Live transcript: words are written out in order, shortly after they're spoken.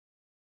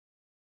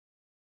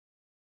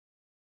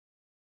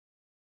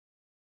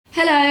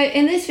Hello,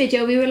 in this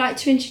video we would like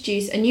to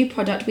introduce a new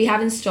product we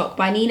have in stock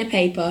by Neenah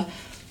Paper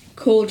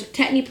called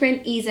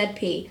Techni-Print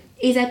EZP.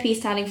 EZP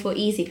standing for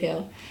Easy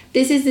Peel.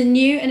 This is the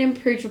new and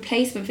improved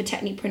replacement for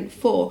Techni-Print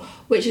 4,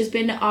 which has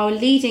been our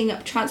leading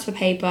transfer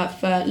paper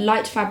for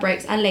light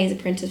fabrics and laser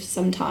printers for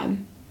some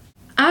time.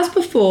 As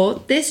before,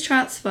 this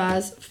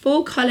transfers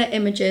full colour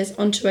images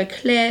onto a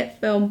clear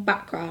film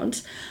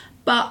background,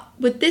 but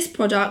with this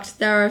product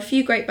there are a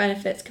few great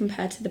benefits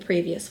compared to the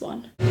previous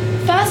one.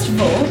 First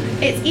of all,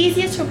 it's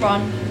easier to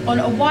run on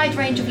a wide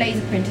range of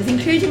laser printers,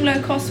 including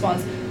low-cost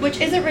ones, which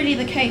isn't really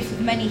the case with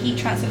many heat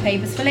transfer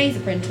papers for laser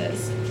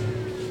printers.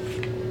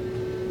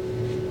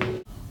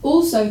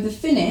 Also, the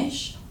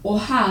finish, or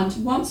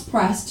hand, once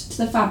pressed to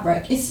the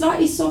fabric, is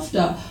slightly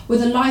softer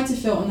with a lighter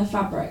feel on the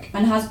fabric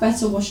and has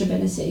better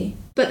washability.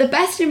 But the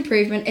best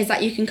improvement is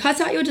that you can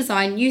cut out your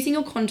design using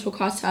your contour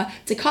cutter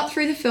to cut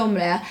through the film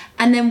layer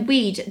and then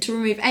weed to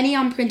remove any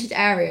unprinted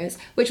areas,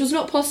 which was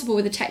not possible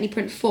with the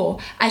Techni-Print 4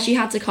 as you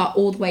had to cut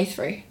all the way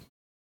through.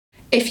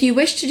 If you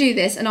wish to do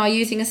this and are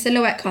using a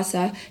silhouette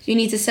cutter, you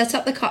need to set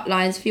up the cut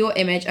lines for your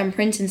image and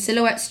print in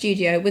Silhouette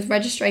Studio with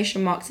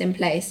registration marks in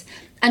place.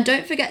 And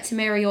don't forget to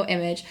mirror your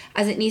image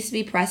as it needs to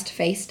be pressed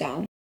face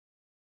down.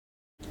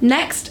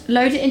 Next,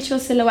 load it into your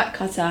silhouette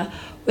cutter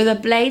with a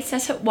blade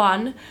set at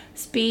 1,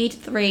 speed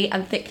 3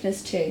 and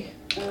thickness 2.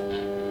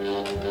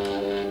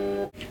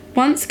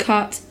 Once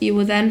cut, you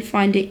will then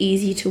find it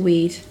easy to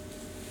weed.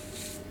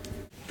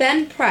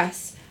 Then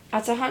press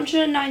at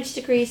 190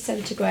 degrees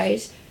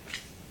centigrade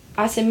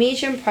at a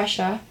medium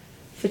pressure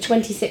for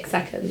 26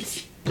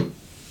 seconds.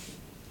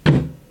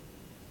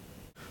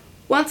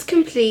 Once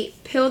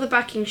complete, peel the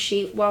backing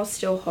sheet while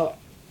still hot.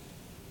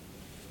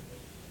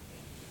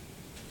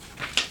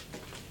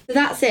 So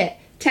that's it,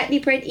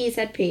 Techni-Print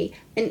EZP,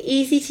 an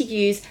easy to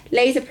use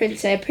laser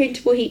printer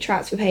printable heat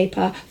transfer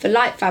paper for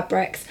light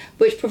fabrics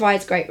which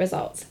provides great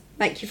results.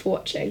 Thank you for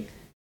watching.